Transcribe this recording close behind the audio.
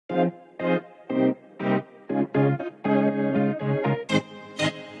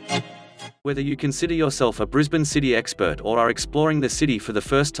Whether you consider yourself a Brisbane City expert or are exploring the city for the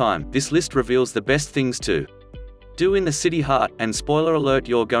first time, this list reveals the best things to do in the city heart, and spoiler alert,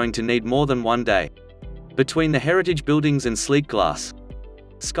 you're going to need more than one day. Between the heritage buildings and sleek glass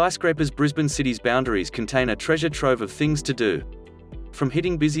skyscrapers, Brisbane City's boundaries contain a treasure trove of things to do. From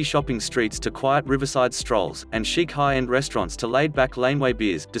hitting busy shopping streets to quiet riverside strolls, and chic high-end restaurants to laid-back laneway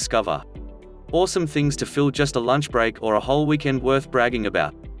beers, discover awesome things to fill just a lunch break or a whole weekend worth bragging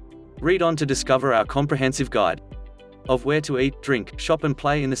about. Read on to discover our comprehensive guide of where to eat, drink, shop and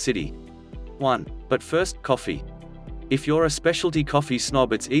play in the city. 1. But first, coffee. If you're a specialty coffee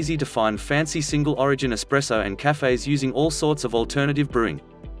snob, it's easy to find fancy single-origin espresso and cafes using all sorts of alternative brewing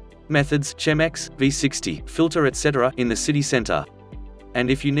methods, Chemex, V60, filter etc. in the city centre. And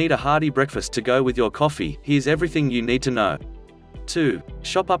if you need a hearty breakfast to go with your coffee, here's everything you need to know. 2.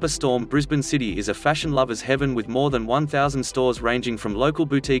 Shop up a storm. Brisbane City is a fashion lover's heaven with more than 1,000 stores ranging from local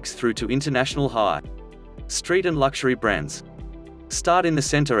boutiques through to international high street and luxury brands. Start in the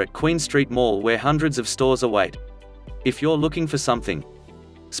centre at Queen Street Mall, where hundreds of stores await. If you're looking for something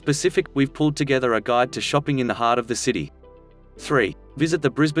specific, we've pulled together a guide to shopping in the heart of the city. 3. Visit the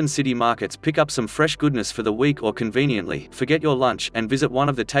Brisbane City markets. Pick up some fresh goodness for the week, or conveniently, forget your lunch and visit one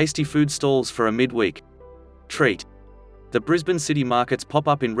of the tasty food stalls for a midweek treat. The Brisbane City markets pop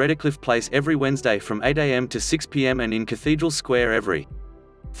up in Redcliffe Place every Wednesday from 8 a.m. to 6 p.m. and in Cathedral Square every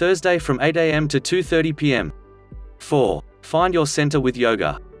Thursday from 8 a.m. to 2:30 p.m. 4. Find your centre with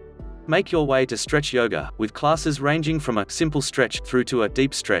yoga. Make your way to Stretch Yoga, with classes ranging from a simple stretch through to a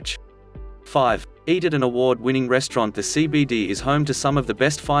deep stretch. 5. Eat at an award-winning restaurant. The CBD is home to some of the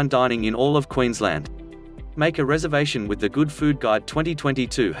best fine dining in all of Queensland. Make a reservation with the Good Food Guide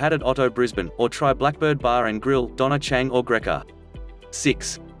 2022 had at Otto Brisbane, or try Blackbird Bar and Grill, Donna Chang or Greca.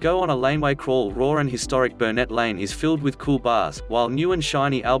 6. Go on a laneway crawl. Raw and historic Burnett Lane is filled with cool bars, while new and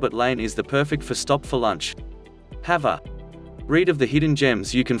shiny Albert Lane is the perfect stop for lunch. Have a read of the hidden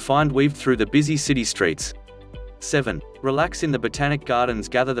gems you can find weaved through the busy city streets. 7. Relax in the Botanic Gardens.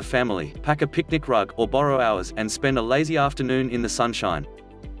 Gather the family, pack a picnic rug, or borrow ours, and spend a lazy afternoon in the sunshine.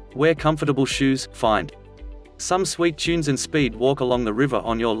 Wear comfortable shoes, find some sweet tunes and speed walk along the river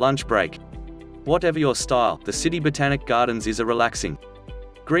on your lunch break. Whatever your style, the City Botanic Gardens is a relaxing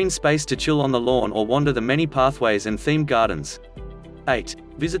green space to chill on the lawn or wander the many pathways and themed gardens. 8.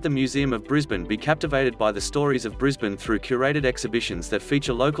 Visit the Museum of Brisbane. Be captivated by the stories of Brisbane through curated exhibitions that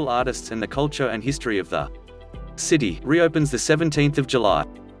feature local artists and the culture and history of the city. Reopens the 17th of July.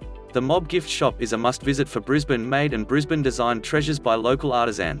 The Mob Gift Shop is a must-visit for Brisbane-made and Brisbane-designed treasures by local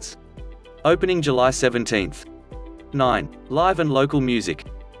artisans. Opening July 17th. 9. Live and local music.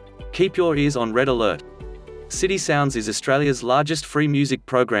 Keep your ears on red alert. City Sounds is Australia's largest free music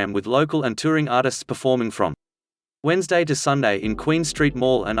program, with local and touring artists performing from Wednesday to Sunday in Queen Street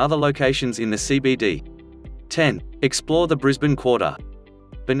Mall and other locations in the CBD. 10. Explore the Brisbane Quarter.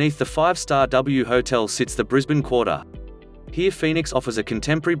 Beneath the 5-star W Hotel sits the Brisbane Quarter. Here Phoenix offers a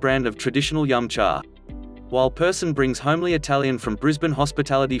contemporary brand of traditional yum cha, while Person brings homely Italian from Brisbane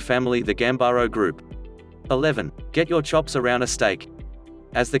hospitality family the Gambaro Group. 11. Get your chops around a steak.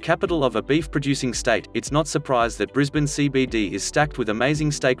 As the capital of a beef-producing state, it's not surprised that Brisbane CBD is stacked with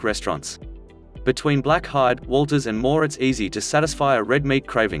amazing steak restaurants. Between Black Hyde, Walters and more, it's easy to satisfy a red meat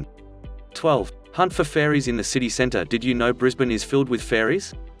craving. 12. Hunt for fairies in the city centre. Did you know Brisbane is filled with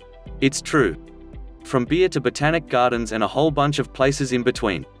fairies? It's true. From beer to botanic gardens and a whole bunch of places in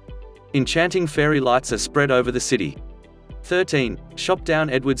between. Enchanting fairy lights are spread over the city. 13. Shop down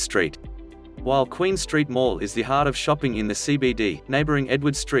Edward Street. While Queen Street Mall is the heart of shopping in the CBD, neighbouring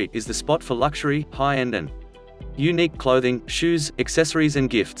Edward Street is the spot for luxury, high-end and unique clothing, shoes, accessories and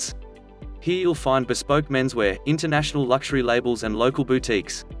gifts. Here you'll find bespoke menswear, international luxury labels and local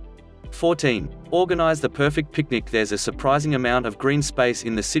boutiques. 14. Organise the perfect picnic. There's a surprising amount of green space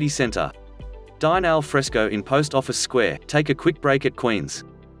in the city centre. Dine al fresco in Post Office Square, take a quick break at Queen's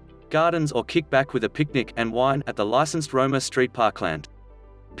Gardens, or kick back with a picnic and wine at the licensed Roma Street Parkland.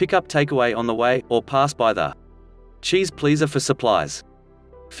 Pick up takeaway on the way, or pass by the Cheese Pleaser for supplies.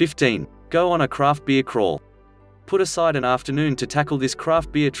 15. Go on a craft beer crawl. Put aside an afternoon to tackle this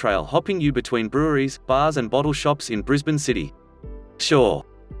craft beer trail, hopping you between breweries, bars and bottle shops in Brisbane City. Sure.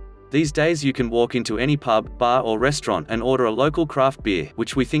 These days you can walk into any pub, bar or restaurant and order a local craft beer,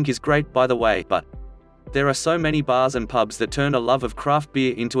 which we think is great by the way, but there are so many bars and pubs that turned a love of craft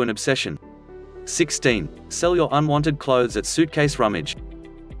beer into an obsession. 16. Sell your unwanted clothes at Suitcase Rummage.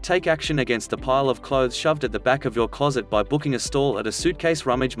 Take action against the pile of clothes shoved at the back of your closet by booking a stall at a Suitcase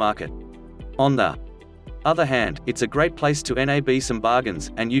Rummage market. On the other hand, it's a great place to nab some bargains,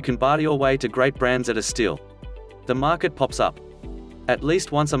 and you can barter your way to great brands at a steal. The market pops up at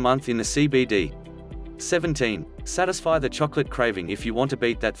least once a month in the CBD. 17. Satisfy the chocolate craving. If you want to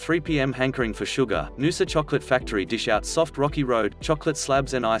beat that 3 p.m. hankering for sugar, Noosa Chocolate Factory dish out soft rocky road, chocolate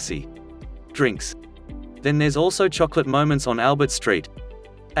slabs and icy drinks. Then there's also chocolate moments on Albert Street.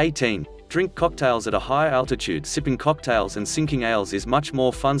 18. Drink cocktails at a higher altitude. Sipping cocktails and sinking ales is much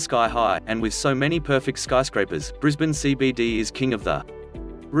more fun sky high, and with so many perfect skyscrapers, Brisbane CBD is king of the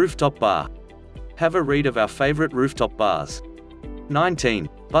rooftop bar. Have a read of our favorite rooftop bars. 19.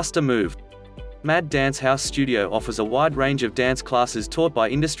 Bust a move. Mad Dance House Studio offers a wide range of dance classes taught by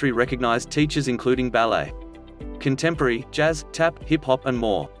industry-recognized teachers including ballet, contemporary, jazz, tap, hip-hop and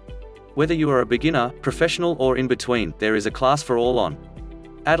more. Whether you are a beginner, professional or in between, there is a class for all on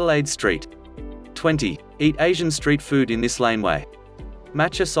Adelaide Street. 20. Eat Asian street food in this laneway.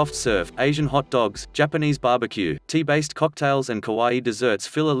 Matcha soft serve, Asian hot dogs, Japanese barbecue, tea-based cocktails and kawaii desserts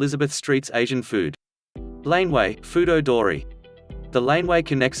fill Elizabeth Street's Asian food laneway, Foododori. The laneway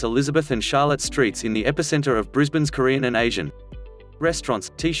connects Elizabeth and Charlotte Streets in the epicenter of Brisbane's Korean and Asian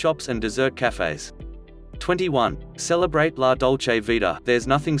restaurants, tea shops and dessert cafes. 21. Celebrate La Dolce Vita. There's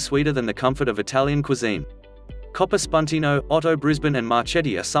nothing sweeter than the comfort of Italian cuisine. Coppa Spuntino, Otto Brisbane and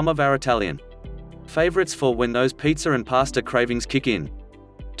Marchetti are some of our Italian favorites for when those pizza and pasta cravings kick in.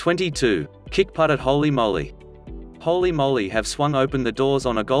 22. Kick putt at Holy Moly. Holy Moly have swung open the doors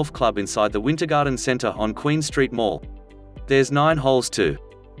on a golf club inside the Winter Garden Centre on Queen Street Mall. There's 9 holes to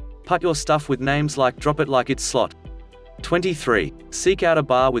putt your stuff with names like Drop It Like It's Slot. 23. Seek out a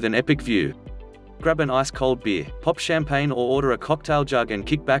bar with an epic view. Grab an ice-cold beer, pop champagne or order a cocktail jug and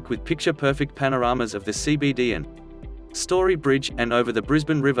kick back with picture-perfect panoramas of the CBD and Story Bridge, and over the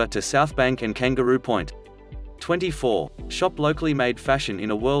Brisbane River to South Bank and Kangaroo Point. 24. Shop locally made fashion.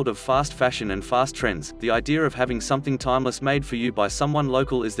 In a world of fast fashion and fast trends, the idea of having something timeless made for you by someone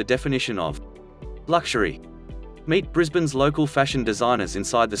local is the definition of luxury. Meet Brisbane's local fashion designers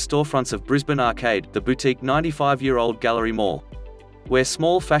inside the storefronts of Brisbane Arcade, the boutique 95-year-old gallery mall, where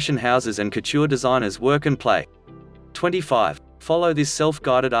small fashion houses and couture designers work and play. 25. Follow this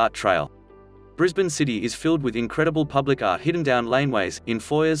self-guided art trail. Brisbane City is filled with incredible public art hidden down laneways, in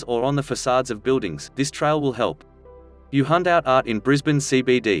foyers or on the facades of buildings. This trail will help you hunt out art in Brisbane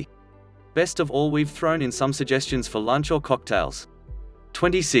CBD. Best of all, we've thrown in some suggestions for lunch or cocktails.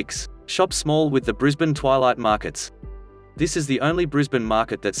 26. Shop small with the Brisbane Twilight Markets. This is the only Brisbane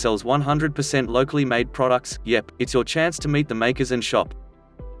market that sells 100% locally made products. Yep, it's your chance to meet the makers and shop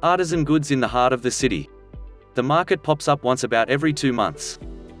artisan goods in the heart of the city. The market pops up once about every 2 months.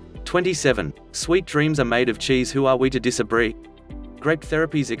 27. Sweet dreams are made of cheese. Who are we to disagree? Grape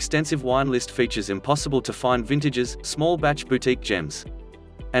Therapy's extensive wine list features impossible to find vintages, small batch boutique gems,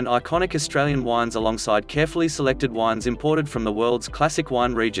 and iconic Australian wines alongside carefully selected wines imported from the world's classic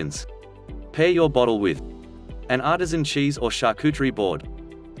wine regions. Pair your bottle with an artisan cheese or charcuterie board,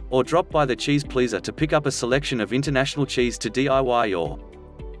 or drop by the Cheese Pleaser to pick up a selection of international cheese to DIY your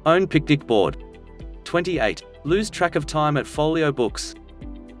own picnic board. 28. Lose track of time at Folio Books.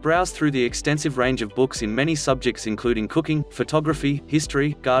 Browse through the extensive range of books in many subjects including cooking, photography,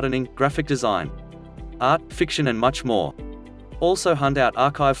 history, gardening, graphic design, art, fiction and much more. Also hunt out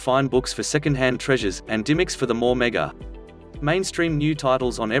archive fine books for second-hand treasures, and gimmicks for the more mega mainstream new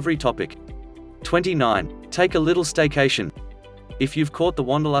titles on every topic. 29. Take a little staycation. If you've caught the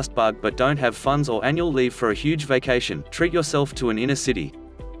wanderlust bug but don't have funds or annual leave for a huge vacation, treat yourself to an inner city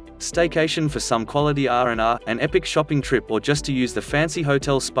staycation for some quality R&R, an epic shopping trip or just to use the fancy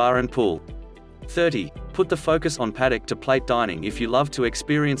hotel spa and pool. 30. Put the focus on paddock to plate dining. If you love to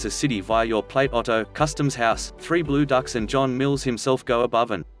experience a city via your plate, Otto, Customs House, Three Blue Ducks and John Mills himself go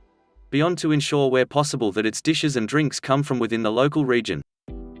above and beyond to ensure where possible that its dishes and drinks come from within the local region.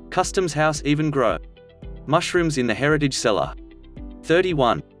 Customs House even grow mushrooms in the heritage cellar.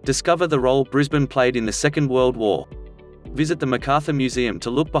 31. Discover the role Brisbane played in the Second World War. Visit the MacArthur Museum to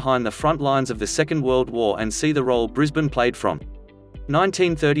look behind the front lines of the Second World War and see the role Brisbane played from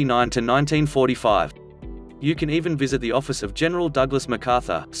 1939 to 1945. You can even visit the office of General Douglas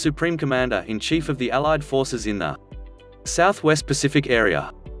MacArthur, Supreme Commander-in-Chief of the Allied Forces in the Southwest Pacific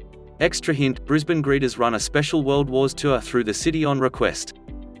area. Extra hint, Brisbane greeters run a special World Wars tour through the city on request.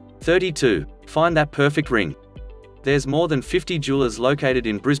 32. Find that perfect ring. There's more than 50 jewelers located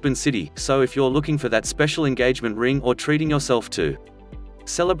in Brisbane City, so if you're looking for that special engagement ring or treating yourself to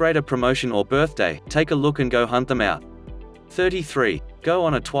celebrate a promotion or birthday, take a look and go hunt them out. 33. Go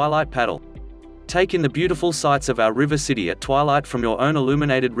on a twilight paddle. Take in the beautiful sights of our river city at twilight from your own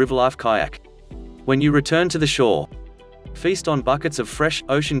illuminated Riverlife kayak. When you return to the shore, feast on buckets of fresh,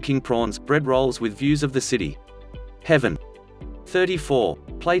 Ocean King prawns, bread rolls with views of the city. Heaven. 34.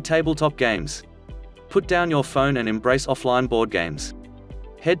 Play tabletop games. Put down your phone and embrace offline board games.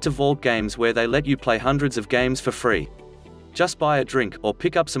 Head to Vault Games where they let you play hundreds of games for free. Just buy a drink or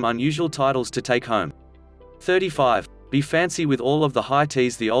pick up some unusual titles to take home. 35. Be fancy with all of the high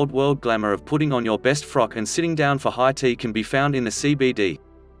teas. The old world glamour of putting on your best frock and sitting down for high tea can be found in the CBD.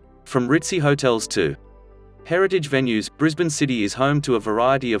 From ritzy hotels to heritage venues, Brisbane City is home to a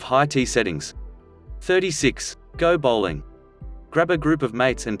variety of high tea settings. 36. Go bowling. Grab a group of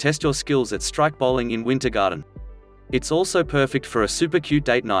mates and test your skills at strike bowling in Winter Garden. It's also perfect for a super cute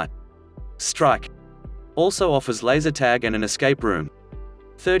date night. Strike also offers laser tag and an escape room.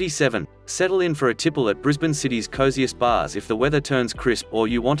 37. Settle in for a tipple at Brisbane City's coziest bars. If the weather turns crisp or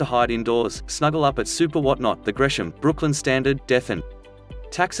you want to hide indoors, snuggle up at Super Whatnot, the Gresham, Brooklyn Standard, Death and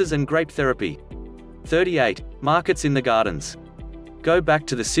Taxes and Grape Therapy. 38. Markets in the gardens. Go back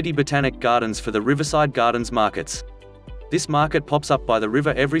to the City Botanic Gardens for the Riverside Gardens markets. This market pops up by the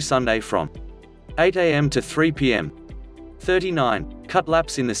river every Sunday from 8 a.m. to 3 p.m. 39. Cut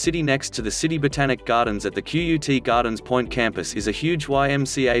laps in the city. Next to the City Botanic Gardens at the QUT Gardens Point campus is a huge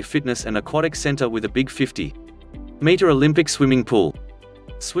YMCA fitness and aquatic center with a big 50-meter Olympic swimming pool.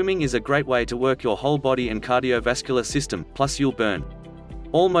 Swimming is a great way to work your whole body and cardiovascular system, plus you'll burn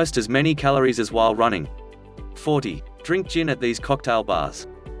almost as many calories as while running. 40. Drink gin at these cocktail bars.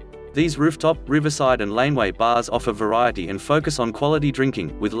 These rooftop, riverside and laneway bars offer variety and focus on quality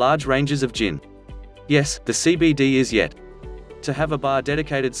drinking, with large ranges of gin. Yes, the CBD is yet to have a bar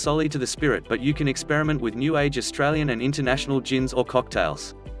dedicated solely to the spirit, but you can experiment with new age Australian and international gins or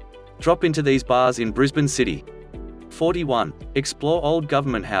cocktails. Drop into these bars in Brisbane City. 41. Explore Old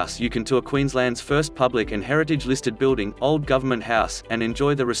Government House. You can tour Queensland's first public and heritage listed building, Old Government House, and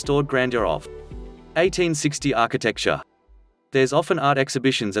enjoy the restored grandeur of 1860 architecture. There's often art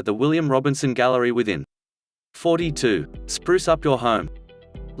exhibitions at the William Robinson Gallery within. 42. Spruce up your home.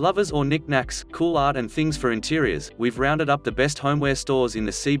 Lovers or knickknacks, cool art and things for interiors, we've rounded up the best homeware stores in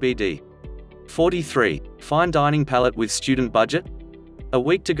the CBD. 43. Fine dining palette with student budget? A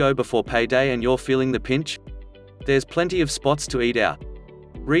week to go before payday and you're feeling the pinch? There's plenty of spots to eat out.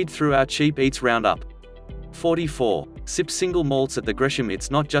 Read through our cheap eats roundup. 44. Sip single malts at the Gresham.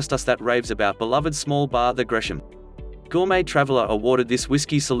 It's not just us that raves about beloved small bar the Gresham. Gourmet Traveller awarded this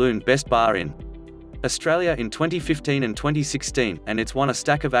whiskey saloon Best Bar in Australia in 2015 and 2016, and it's won a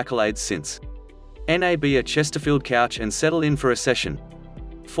stack of accolades since. NAB a Chesterfield couch and settle in for a session.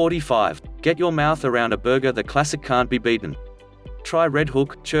 45. Get your mouth around a burger. The classic can't be beaten. Try Red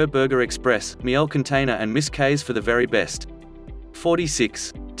Hook, Chur Burger Express, Miel Container and Miss K's for the very best.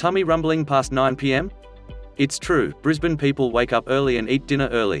 46. Tummy rumbling past 9 p.m? It's true, Brisbane people wake up early and eat dinner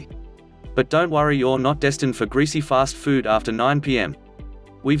early. But don't worry, you're not destined for greasy fast food after 9 p.m.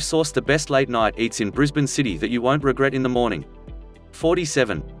 We've sourced the best late night eats in Brisbane City that you won't regret in the morning.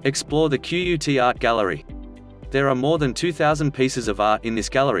 47. Explore the QUT Art Gallery. There are more than 2,000 pieces of art in this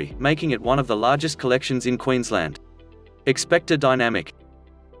gallery, making it one of the largest collections in Queensland. Expect a dynamic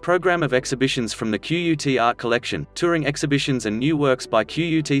program of exhibitions from the QUT Art Collection, touring exhibitions and new works by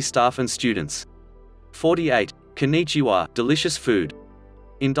QUT staff and students. 48. Konnichiwa, delicious food.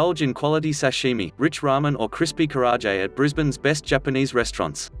 Indulge in quality sashimi, rich ramen or crispy karaage at Brisbane's best Japanese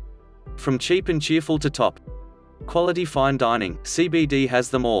restaurants. From cheap and cheerful to top quality fine dining, CBD has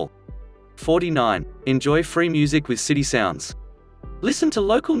them all. 49. Enjoy free music with City Sounds. Listen to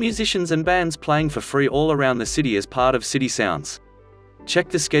local musicians and bands playing for free all around the city as part of City Sounds. Check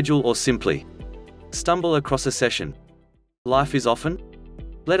the schedule or simply stumble across a session. Life is often?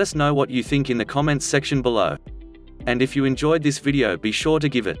 Let us know what you think in the comments section below. And if you enjoyed this video, be sure to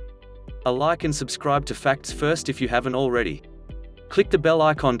give it a like and subscribe to Facts First if you haven't already. Click the bell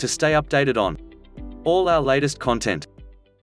icon to stay updated on all our latest content.